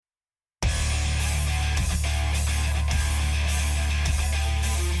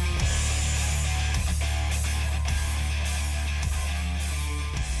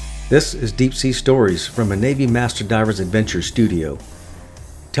This is Deep Sea Stories from a Navy Master Divers Adventure studio,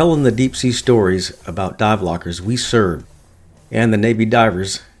 telling the deep sea stories about dive lockers we served and the Navy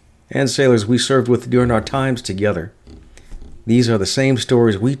divers and sailors we served with during our times together. These are the same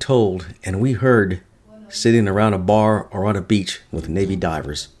stories we told and we heard sitting around a bar or on a beach with Navy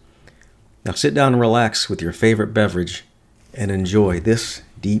divers. Now sit down and relax with your favorite beverage and enjoy this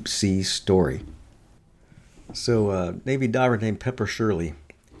deep sea story. So a Navy diver named Pepper Shirley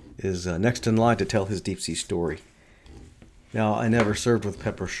is next in line to tell his deep sea story. Now, I never served with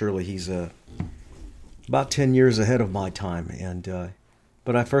Pepper Shirley. He's about 10 years ahead of my time,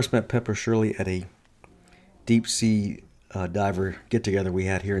 but I first met Pepper Shirley at a deep sea diver get-together we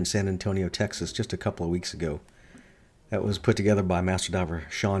had here in San Antonio, Texas, just a couple of weeks ago. That was put together by Master Diver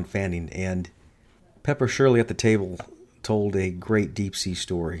Shawn Fannin, and Pepper Shirley at the table told a great deep sea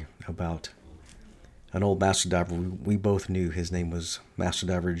story about an old Master Diver we both knew. His name was Master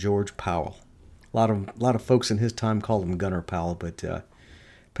Diver George Powell. A lot of folks in his time called him Gunner Powell, but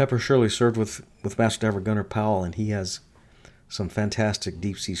Pepper Shirley served with Master Diver Gunner Powell, and he has some fantastic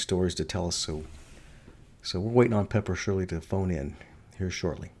deep sea stories to tell us. So we're waiting on Pepper Shirley to phone in here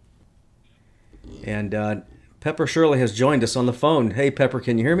shortly. And Pepper Shirley has joined us on the phone. Hey, Pepper,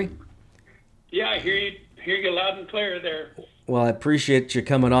 can you hear me? Yeah, I hear you loud and clear there. Well, I appreciate you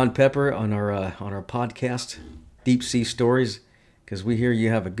coming on, Pepper, on our podcast, Deep Sea Stories, because we hear you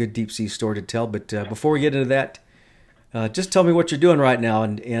have a good deep sea story to tell. But before we get into that, just tell me what you're doing right now,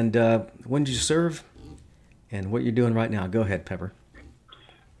 and when did you serve, and what you're doing right now. Go ahead, Pepper.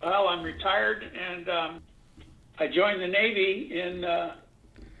 Well, I'm retired, and I joined the Navy in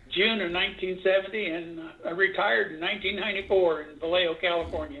June of 1970, and I retired in 1994 in Vallejo,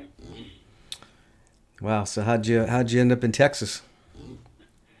 California. Wow. So how'd you end up in Texas?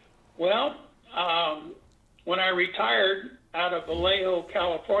 Well, when I retired out of Vallejo,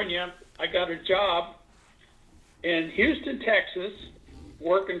 California, I got a job in Houston, Texas,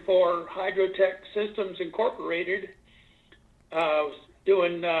 working for Hydrotech Systems Incorporated. I was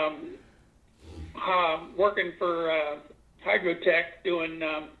doing working for Hydrotech, doing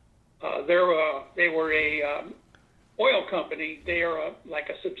they were a oil company. They are like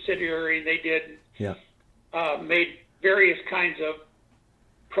a subsidiary. They did made various kinds of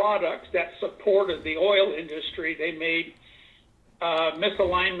products that supported the oil industry. They made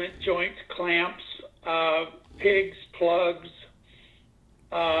misalignment joints, clamps, pigs, plugs,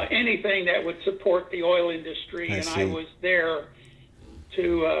 anything that would support the oil industry. I was there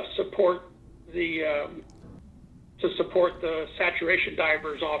to support the saturation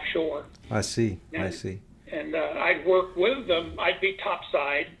divers offshore. I see. And I'd work with them. I'd be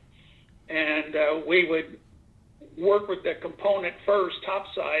topside, and we would work with the component first,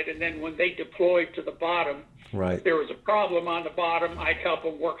 topside, and then when they deployed to the bottom, right, if there was a problem on the bottom, I'd help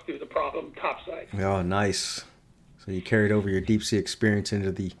them work through the problem topside. Oh, nice. So you carried over your deep sea experience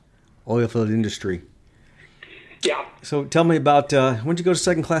into the oil field industry. Yeah. So tell me about, when did you go to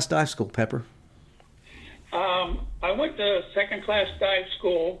second class dive school, Pepper? I went to second class dive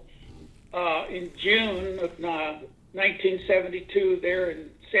school in June of 1972 there in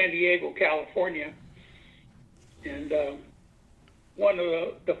San Diego, California. And one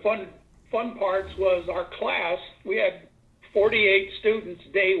of the fun parts was our class. We had 48 students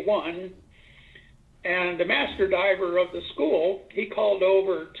day one, and the master diver of the school, he called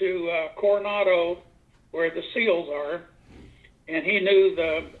over to Coronado, where the SEALs are, and he knew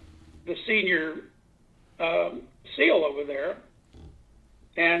the senior SEAL over there,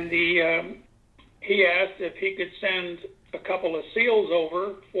 and he asked if he could send a couple of SEALs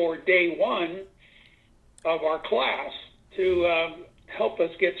over for day one of our class to help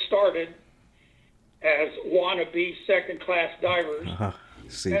us get started as wannabe second-class divers.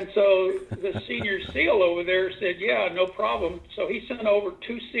 See. And so the senior SEAL over there said, yeah, no problem. So he sent over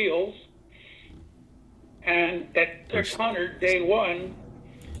 2 SEALs, and at 600 day one,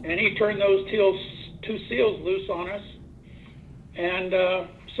 and he turned those 2 SEALs loose on us. And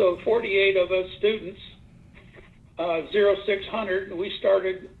so 48 of us students, 0600, we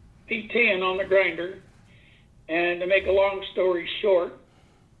started PTing on the grinder. And to make a long story short,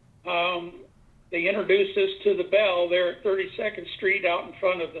 they introduced us to the bell there at 32nd Street out in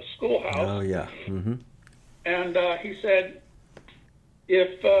front of the schoolhouse. Oh, yeah. Mm-hmm. And he said,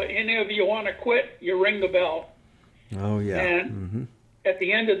 if any of you want to quit, you ring the bell. Oh, yeah. And at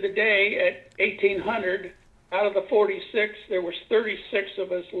the end of the day, at 1800, out of the 46, there was 36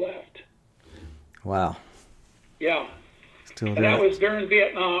 of us left. Wow. Yeah. Still and that was during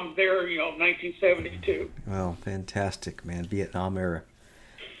Vietnam there, 1972. Well, fantastic, man. Vietnam era.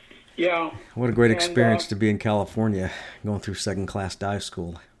 Yeah. What a great experience to be in California, going through second-class dive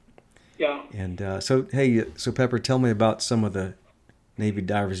school. Yeah. And so Pepper, tell me about some of the Navy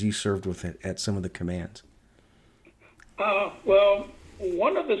divers you served with at some of the commands. Well,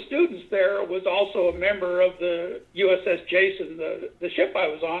 one of the students there was also a member of the USS Jason, the ship I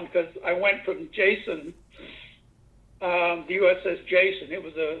was on, because I went from Jason, the USS Jason. It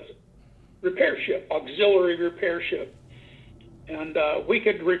was a repair ship, auxiliary repair ship. And we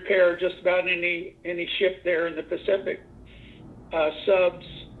could repair just about any ship there in the Pacific. Subs,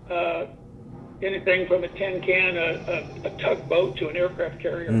 anything from a tin can, a tugboat to an aircraft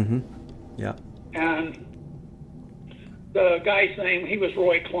carrier. Mm-hmm. Yeah. And the guy's name, he was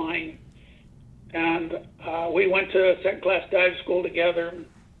Roy Klein. And we went to second class dive school together.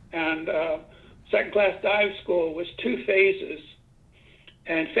 And second class dive school was 2 phases.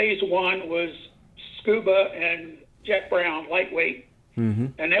 And phase 1 was scuba and Jack Brown, lightweight. Mm-hmm.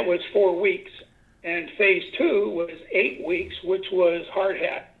 And that was 4 weeks. And phase 2 was 8 weeks, which was hard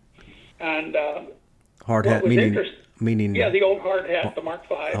hat. And hard hat meaning yeah, the old hard hat, the Mark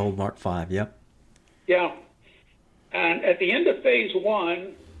V. Old Mark V, yep. Yeah. And at the end of phase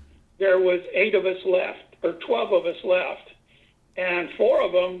 1, there was 8 of us left, or 12 of us left. And 4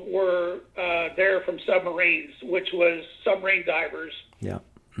 of them were there from submarines, which was submarine divers. Yeah.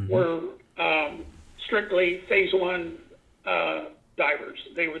 Mm-hmm. Were strictly phase 1 divers.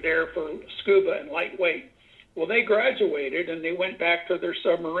 They were there for scuba and lightweight. Well, they graduated and they went back to their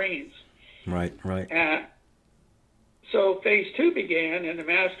submarines. Right. So phase 2 began, and the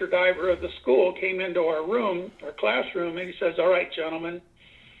master diver of the school came into our classroom, and he says, "All right, gentlemen,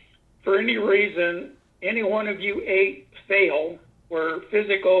 for any reason, any one of you 8 fail, or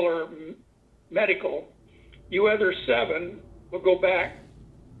physical or medical, you other 7 will go back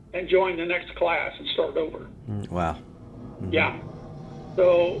and join the next class and start over." Wow. Mm-hmm. Yeah.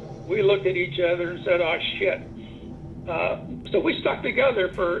 So we looked at each other and said, "Oh, shit." So we stuck together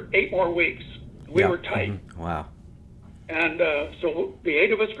for 8 more weeks. We were tight. Mm-hmm. Wow. And so the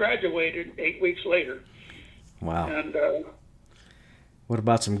 8 of us graduated 8 weeks later. Wow. And what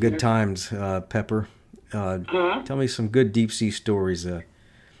about some good times, Pepper? Tell me some good deep sea stories.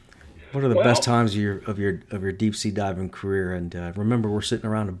 What are the best times of your deep sea diving career? And remember, we're sitting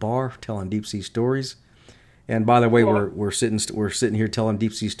around a bar telling deep sea stories. And by the way, we're sitting here telling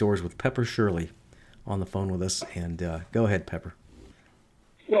deep sea stories with Pepper Shirley on the phone with us. And go ahead, Pepper.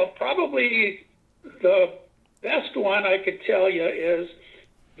 Well, probably the best one I could tell you is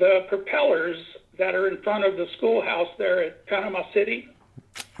the propellers that are in front of the schoolhouse there at Panama City.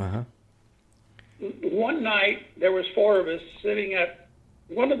 Uh-huh. One night, there was 4 of us sitting at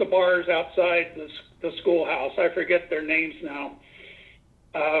one of the bars outside the schoolhouse. I forget their names now.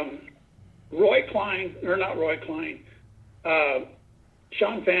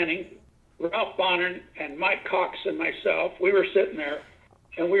 Shawn Fannin, Ralph Bonnen, and Mike Cox and myself, we were sitting there,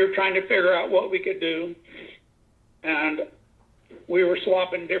 and we were trying to figure out what we could do. And we were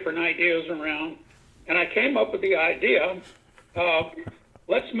swapping different ideas around. And I came up with the idea of,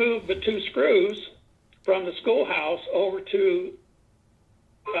 let's move the 2 screws from the schoolhouse over to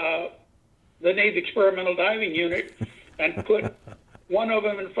the Navy Experimental Diving Unit and put one of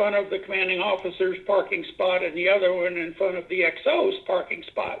them in front of the commanding officer's parking spot and the other one in front of the XO's parking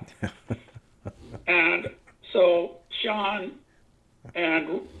spot. And so Shawn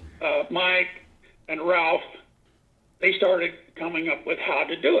and Mike and Ralph, they started coming up with how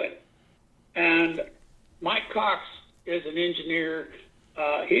to do it. And Mike Cox is an engineer.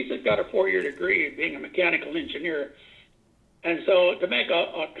 He's got a 4-year degree of being a mechanical engineer. And so to make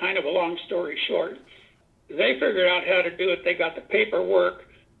a kind of a long story short, they figured out how to do it. They got the paperwork,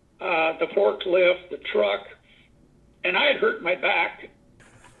 the forklift, the truck, and I had hurt my back.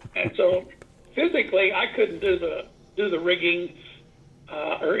 And so physically I couldn't do the rigging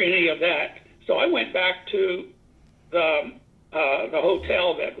or any of that. So I went back to the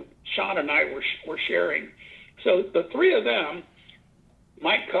hotel that Shawn and I were sharing. So the 3 of them,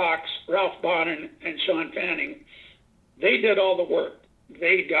 Mike Cox, Ralph Bonnen, and Shawn Fannin, they did all the work.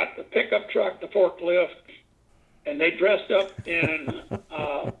 They got the pickup truck, the forklift, and they dressed up in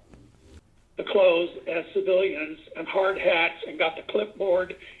the clothes as civilians and hard hats and got the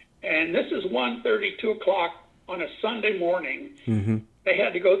clipboard. And this is 1:30, 2 o'clock on a Sunday morning. Mm-hmm. They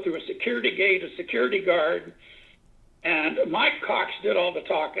had to go through a security gate, a security guard, and Mike Cox did all the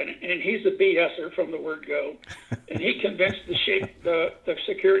talking, and he's a BSer from the word go. And he convinced the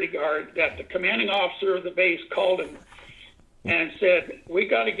security guard that the commanding officer of the base called him and said, "We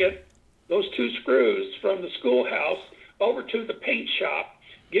got to get those 2 screws from the schoolhouse over to the paint shop,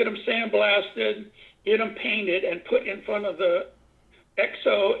 get them sandblasted, get them painted, and put in front of the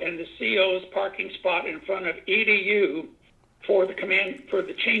XO and the CO's parking spot in front of EDU for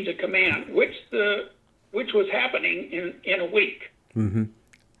the change of command, which was happening in a week. Mm-hmm.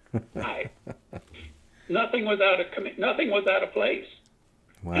 Nothing was out of place.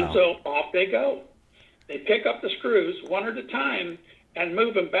 Wow. And so off they go. They pick up the screws one at a time and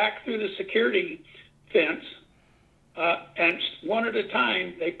move them back through the security fence. And one at a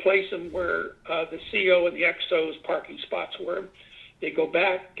time, they place them where the CO and the XO's parking spots were. They go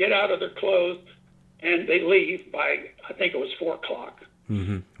back, get out of their clothes, and they leave by, I think it was 4 o'clock.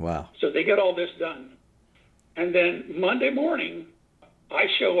 Mm-hmm. Wow. So they get all this done. And then Monday morning, I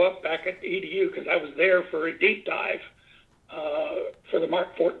show up back at the EDU because I was there for a deep dive for the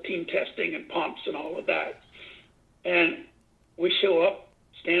Mark 14 testing and pumps and all of that. And we show up,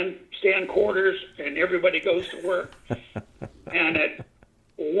 stand quarters, and everybody goes to work. And at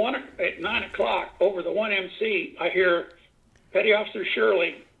 9 o'clock over the 1MC, I hear Petty Officer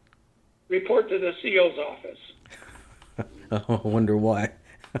Shirley report to the CO's office. Oh, I wonder why.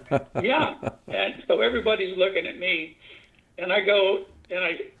 Yeah, and so everybody's looking at me, and I go, and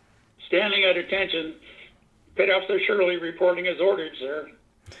I, standing at attention, Petty Officer Shirley reporting his orders, sir.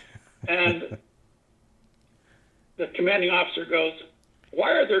 And the commanding officer goes,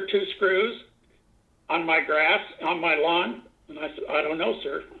 "Why are there 2 screws on my grass, on my lawn?" And I said, "I don't know,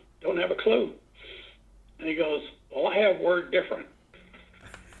 sir. Don't have a clue." And he goes, "Well, I have word different."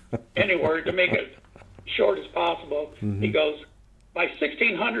 Anyway, to make it short as possible, He goes, "By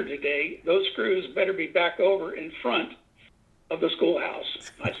 1600 today, those screws better be back over in front of the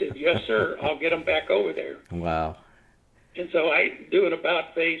schoolhouse." I said, "Yes, sir. I'll get them back over there." Wow. And so I do an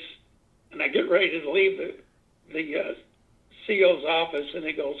about face, and I get ready to leave the CO's office, and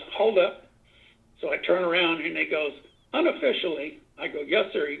he goes, "Hold up." So I turn around, and he goes, "Unofficially." I go,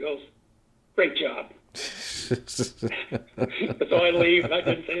 "Yes, sir." He goes, "Great job." So I leave. I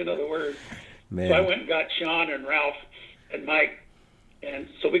didn't say another word. Man. So I went and got Shawn and Ralph and Mike, and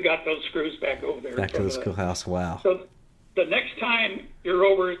so we got those screws back over there. Back to the schoolhouse. Wow. So the next time you're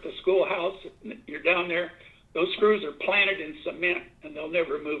over at the schoolhouse, you're down there, those screws are planted in cement, and they'll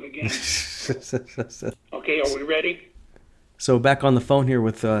never move again. Okay, are we ready? So back on the phone here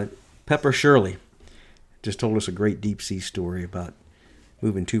with Pepper Shirley. Just told us a great deep sea story about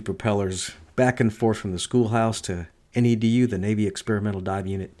moving 2 propellers back and forth from the schoolhouse to NEDU, the Navy Experimental Dive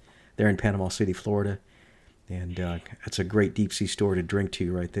Unit, there in Panama City, Florida. And that's a great deep sea story to drink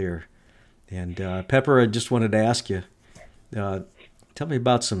to right there. And Pepper, I just wanted to ask you, tell me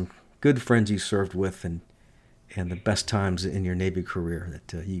about some good friends you served with and the best times in your Navy career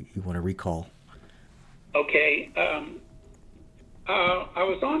that you want to recall. Okay. I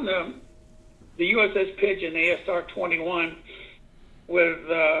was on the USS Pigeon ASR 21 with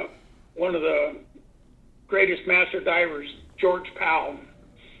one of the greatest master divers, George Powell.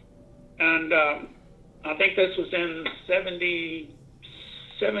 And I think this was in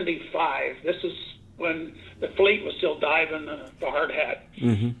 75. This is when the fleet was still diving the hard hat.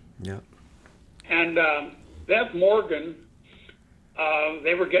 Mm-hmm. Yeah. And Bev Morgan,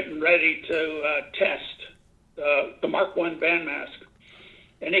 they were getting ready to test the Mark I bandmask.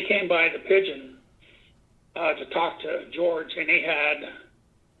 And they came by the Pigeon to talk to George, and he had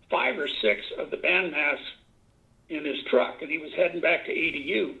 5 or 6 of the bandmasks in his truck, and he was heading back to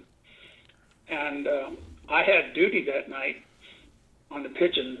EDU. And I had duty that night on the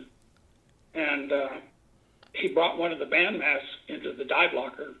Pigeon, and he brought one of the bandmasks into the dive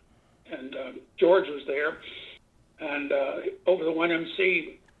locker, and George was there. And over the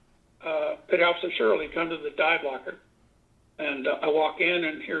 1MC, Petty Officer Shirley come to the dive locker. And I walk in,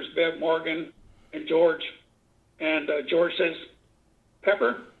 and here's Bev Morgan and George. And George says,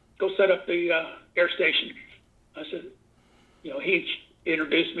 "Pepper, go set up the air station." I said, he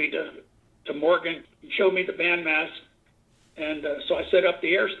introduced me to Morgan, showed me the bandmask. And so I set up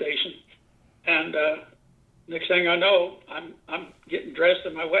the air station. And next thing I know, I'm getting dressed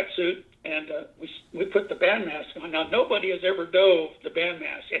in my wetsuit, and we put the bandmask on. Now, nobody has ever dove the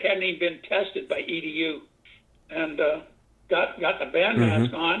bandmask. It hadn't even been tested by EDU. And got the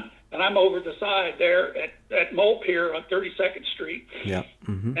bandmask on, and I'm over the side there at Mole Pier on 32nd Street. Yeah.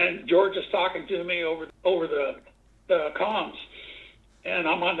 Mm-hmm. And George is talking to me over the comms, and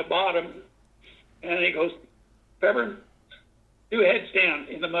I'm on the bottom, and he goes, "Pepper, do a headstand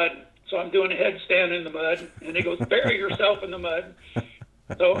in the mud." So I'm doing a headstand in the mud, and he goes, "Bury yourself in the mud."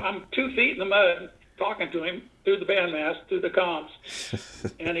 So I'm 2 feet in the mud talking to him through the bandmask, through the comms,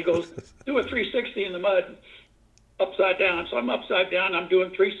 and he goes, "Do a 360 in the mud." Upside down. So I'm upside down. I'm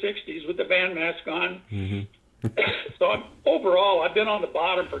doing 360s with the bandmask on. Mm-hmm. So overall, I've been on the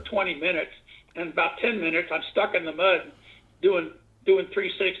bottom for 20 minutes, and about 10 minutes, I'm stuck in the mud doing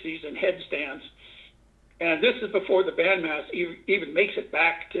 360s and headstands. And this is before the bandmast even makes it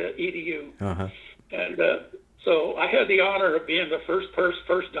back to EDU. Uh-huh. And so I had the honor of being the first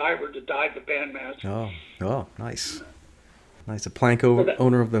diver to dive the bandmast. Oh, nice. Nice. A plank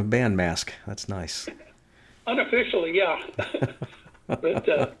owner of the bandmast. That's nice. Unofficially, yeah. But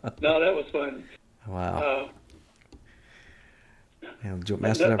no, that was fun. Wow.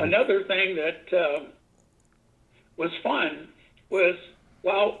 Another thing that was fun was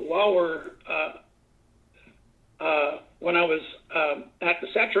while we're when I was at the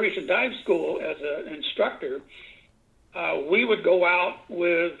Saturation Dive School as an instructor, we would go out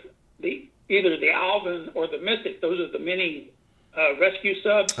with either the Alvin or the Mystic. Those are the mini rescue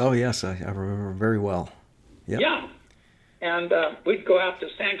subs. Oh yes, I remember very well. Yep. Yeah, and we'd go out to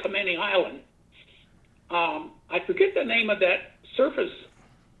San Clemente Island. I forget the name of that surface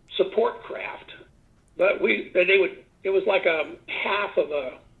support craft, but it was like a half of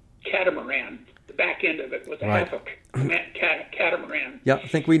a catamaran. The back end of it was half a catamaran. Yeah, I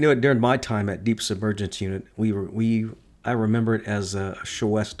think we knew it during my time at Deep Submergence Unit. I remember it as a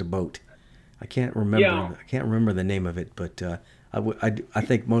Shawesta boat. I can't remember the name of it, but I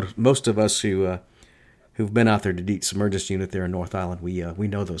think most of us who've been out there to Deep Submergence Unit there in North Island, we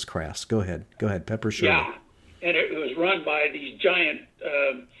know those crafts. Go ahead, Pepper Shirley. Yeah, and it was run by these giant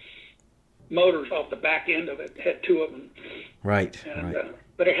motors off the back end of it. It had two of them. Right.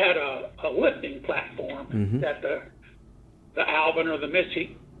 But it had a lifting platform that the Alvin or the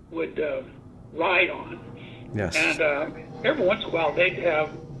Mystic would ride on. Yes. And every once in a while, they'd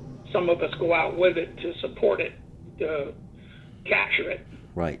have some of us go out with it to support it, to capture it.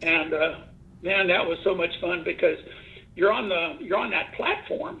 Right. And man, that was so much fun because you're on that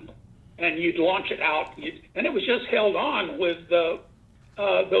platform and you'd launch it out, and it was just held on with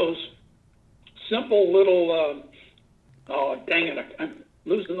those simple little. Oh dang it! I'm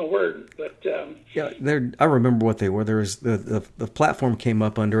losing the word, but yeah, I remember what they were. There was the platform came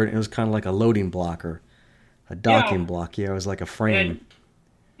up under it, and it was kind of like a loading block or a docking block. Yeah, it was like a frame.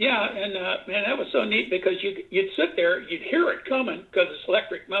 And man, that was so neat because you'd sit there, you'd hear it coming because it's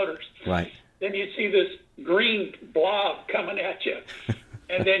electric motors. Right. Then you'd see this green blob coming at you,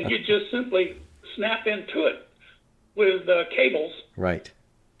 and then you'd just simply snap into it with cables. Right.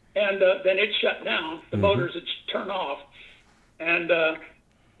 And then it'd shut down. The motors would turn off. And,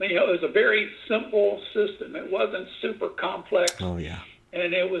 it was a very simple system. It wasn't super complex. Oh, yeah.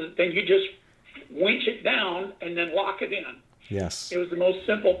 And then you just winch it down and then lock it in. Yes. It was the most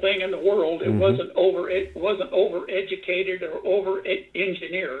simple thing in the world. It wasn't over-educated or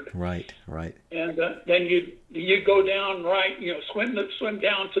over-engineered. Right. And then you'd go down swim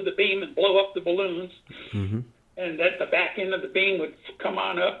down to the beam and blow up the balloons. Mm-hmm. And that the back end of the beam would come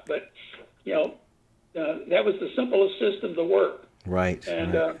on up. But, that was the simplest system to work. Right.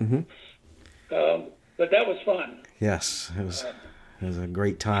 And but that was fun. Yes, it was a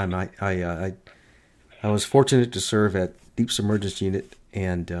great time. I was fortunate to serve at Deep Submergence Unit,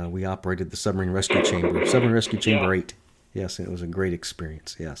 and we operated the Submarine Rescue Chamber 8. Yes, it was a great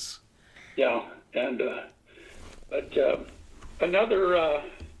experience. Yes. Yeah, and but another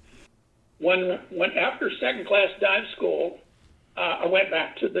when after second class dive school, I went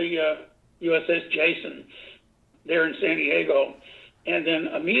back to the USS Jason there in San Diego, and then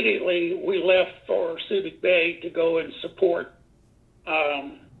immediately we left for Subic Bay to go and support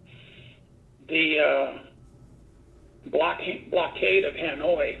the blockade of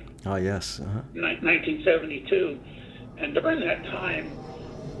Hanoi. Oh yes, 1972, and during that time,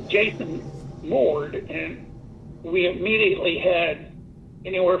 Jason moored, and we immediately had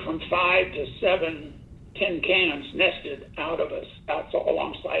anywhere from 5 to 7 tin cans nested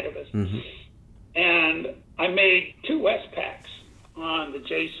alongside of us. Mm-hmm. And I made 2 Westpacks on the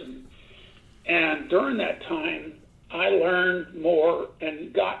Jason. And during that time, I learned more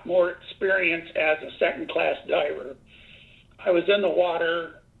and got more experience as a second-class diver. I was in the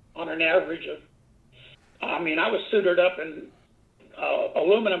water on an average of, I was suited up in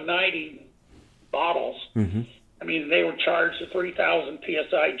aluminum 90 bottles. Mm-hmm. They were charged to 3,000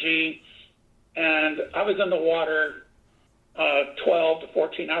 PSIG, and I was in the water 12 to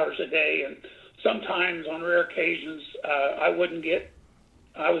 14 hours a day, and sometimes on rare occasions I was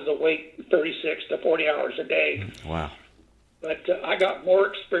awake 36 to 40 hours a day. Wow. But I got more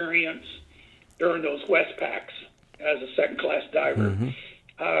experience during those Westpacks as a second-class diver.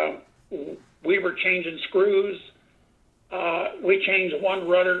 Mm-hmm. We were changing screws. We changed one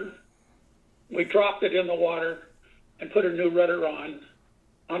rudder. We dropped it in the water and put a new rudder on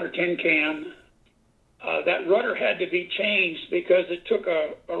a tin can. That rudder had to be changed because it took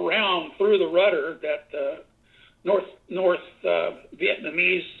a round through the rudder that the North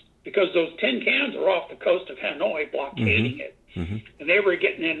Vietnamese because those tin cans were off the coast of Hanoi blockading it. And they were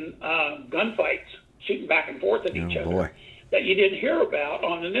getting in gunfights, shooting back and forth at each other that you didn't hear about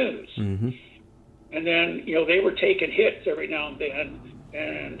on the news. And then, they were taking hits every now and then,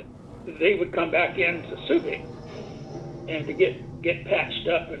 and they would come back into Subic and to get patched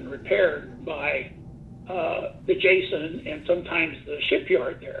up and repaired by the Jason and sometimes the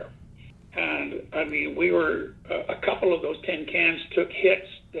shipyard there. And I mean, we were a couple of those tin cans took hits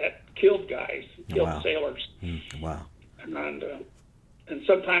that killed guys, killed sailors. Wow. And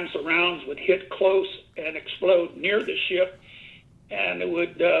sometimes the rounds would hit close and explode near the ship, and it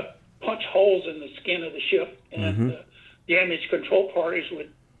would punch holes in the skin of the ship, and the damage control parties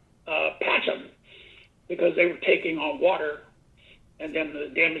would patch them because they were taking on water, and then the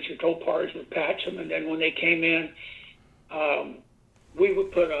damage control parties would patch them, and then when they came in, we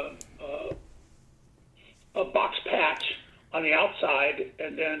would put a box patch on the outside,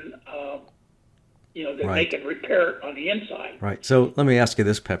 and then then they could repair it on the inside. Right. So let me ask you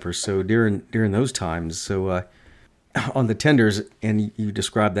this, Pepper. So during those times, so on the tenders, and you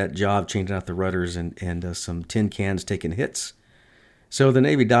described that job changing out the rudders and some tin cans taking hits. So the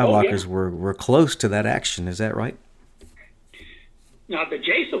Navy dive lockers were close to that action. Is that right? Now the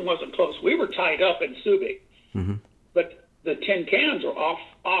Jason wasn't close. We were tied up in Subic, but the tin cans were off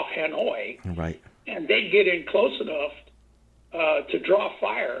Hanoi. Right. And they'd get in close enough to draw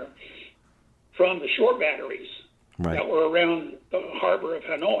fire from the shore batteries that were around the harbor of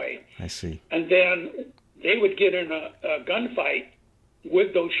Hanoi. I see. And then they would get in a gunfight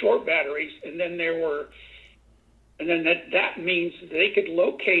with those shore batteries, and then that means they could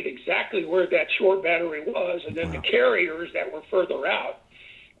locate exactly where that shore battery was, and then the carriers that were further out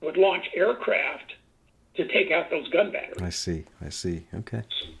would launch aircraft to take out those gun batteries. I see. Okay.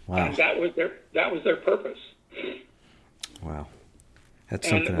 Wow. And that was their purpose. Wow. That's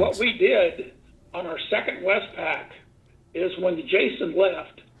something and what else. we did on our second Westpac is when the Jason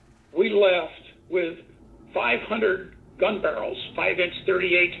left, we left with 500 gun barrels, 5-inch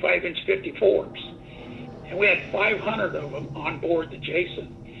 38s, 5-inch 54s. And we had 500 of them on board the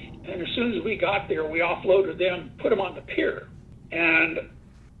Jason. And as soon as we got there, we offloaded them, put them on the pier. And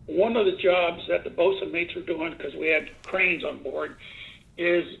one of the jobs that the bosun mates were doing, because we had cranes on board,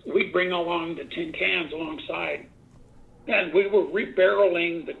 is we'd bring along the tin cans alongside. And we were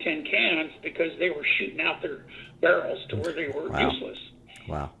rebarreling the tin cans because they were shooting out their barrels to where they were useless.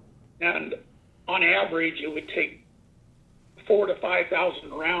 Wow. And on average, it would take 4,000 to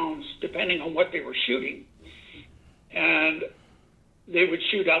 5,000 rounds, depending on what they were shooting. And they would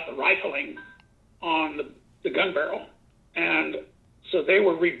shoot out the rifling on the gun barrel. And so they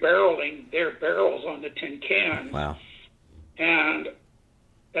were rebarreling their barrels on the tin cans. Wow. And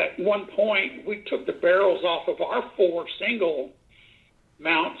at one point, we took the barrels off of our 4 single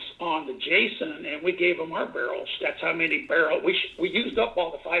mounts on the Jason, and we gave them our barrels. That's how many barrels. We used up all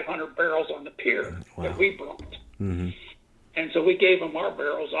the 500 barrels on the pier that we brought. And so we gave them our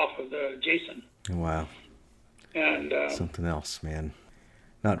barrels off of the Jason. Wow. And something else, man.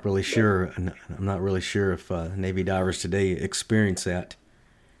 Not really sure. I'm not really sure if Navy divers today experience that.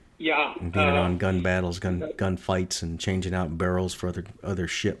 Yeah. And being on gun battles, gun fights, and changing out barrels for other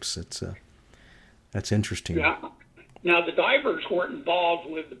ships. That's interesting. Yeah. Now the divers weren't involved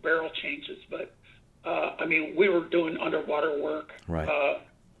with the barrel changes, but we were doing underwater work. Right.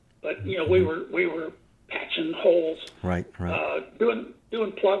 But we were patching holes. Right.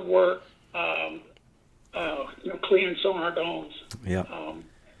 Doing plug work. Cleaning sonar domes. Yeah.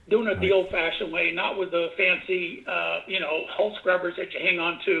 Doing it the old-fashioned way, not with the fancy, hull scrubbers that you hang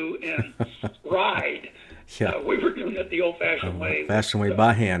on to and ride. Yeah. We were doing it the old-fashioned way. Fashioned way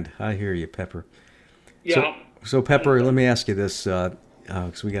by hand. I hear you, Pepper. Yeah. So Pepper, let me ask you this,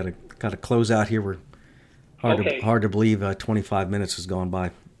 because we got to close out here. We're hard to believe 25 minutes has gone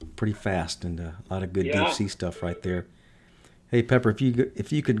by pretty fast, and a lot of good deep sea stuff right there. Hey, Pepper,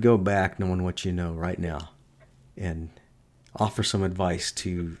 if you could go back knowing what you know right now and offer some advice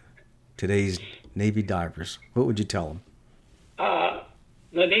to today's Navy divers, what would you tell them?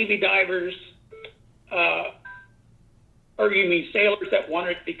 The Navy divers, or you mean sailors that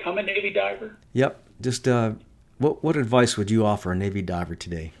wanted to become a Navy diver? Yep. Just what advice would you offer a Navy diver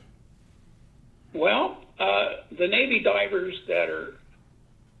today? Well, the Navy divers that are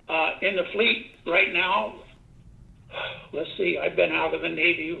in the fleet right now, let's see, I've been out of the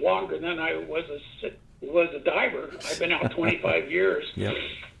Navy longer than I was a diver. I've been out 25 years. Yep.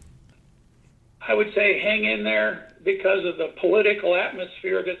 I would say hang in there because of the political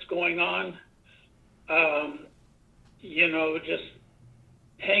atmosphere that's going on. Just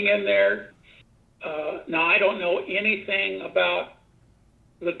hang in there. Now, I don't know anything about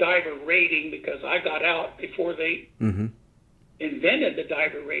the diver rating because I got out before they invented the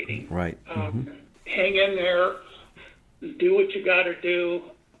diver rating. Right. Hang in there, do what you got to do,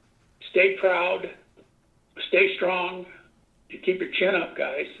 stay proud, stay strong, and keep your chin up,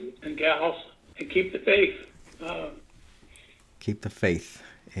 guys and gals, and keep the faith. Keep the faith.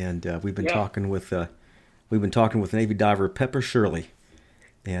 And we've been talking with Navy diver Pepper Shirley,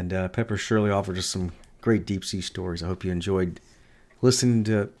 and Pepper Shirley offered us some great deep sea stories. I hope you enjoyed listening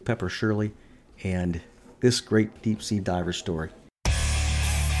to Pepper Shirley and this great deep sea diver story.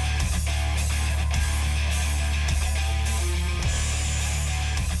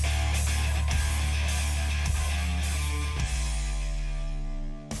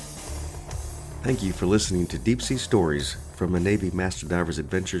 Thank you for listening to Deep Sea Stories from a Navy Master Divers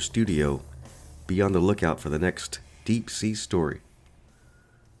Adventure Studio. Be on the lookout for the next deep sea story.